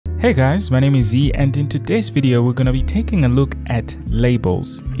Hey guys, my name is Z, and in today's video we're going to be taking a look at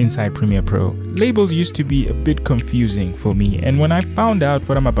labels inside Premiere Pro. Labels used to be a bit confusing for me, and when I found out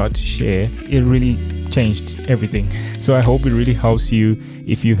what I'm about to share, it really changed everything. So I hope it really helps you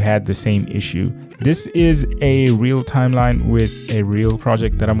if you've had the same issue. This is a real timeline with a real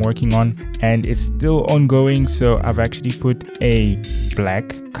project that I'm working on, and it's still ongoing. So I've actually put a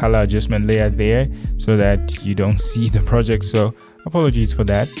black color adjustment layer there so that you don't see the project. So apologies for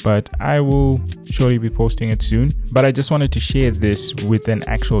that, but I will surely be posting it soon. But I just wanted to share this with an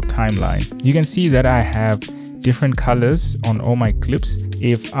actual timeline. You can see that I have different colors on all my clips.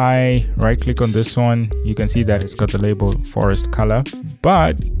 If I right click on this one, you can see that it's got the label forest color.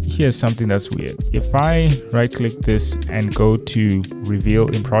 But here's something that's weird. If I right click this and go to reveal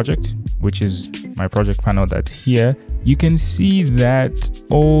in project, which is my project panel that's here, you can see that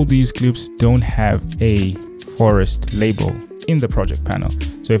all these clips don't have a forest label in the project panel.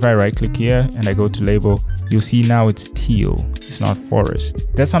 So if I right click here and I go to label, you'll see now it's teal, it's not forest.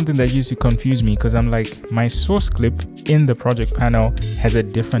 That's something that used to confuse me because I'm like, my source clip in the project panel has a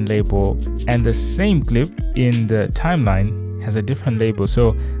different label and the same clip in the timeline has a different label.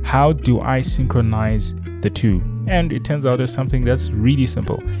 So how do I synchronize the two? And it turns out there's something that's really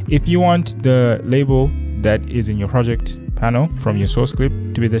simple. If you want the label that is in your project panel from your source clip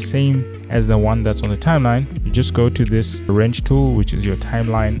to be the same as the one that's on the timeline, you just go to this wrench tool, which is your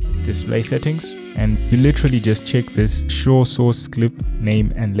timeline display settings, and you literally just check this show source clip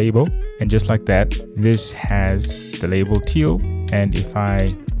name and label, and just like that, this has the label teal, and if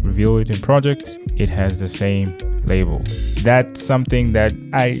I reveal it in project, it has the same label. That's something that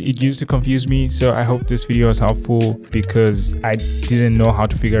it used to confuse me, so I hope this video is helpful because I didn't know how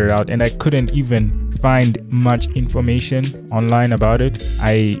to figure it out and I couldn't even find much information online about it.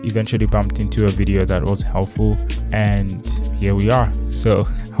 I eventually bumped into a video that was helpful, and here we are. So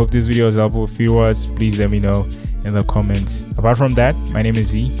hope this video was helpful. If it was, please let me know in the comments. Apart from that, my name is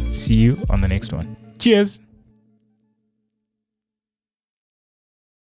Z. See you on the next one. Cheers.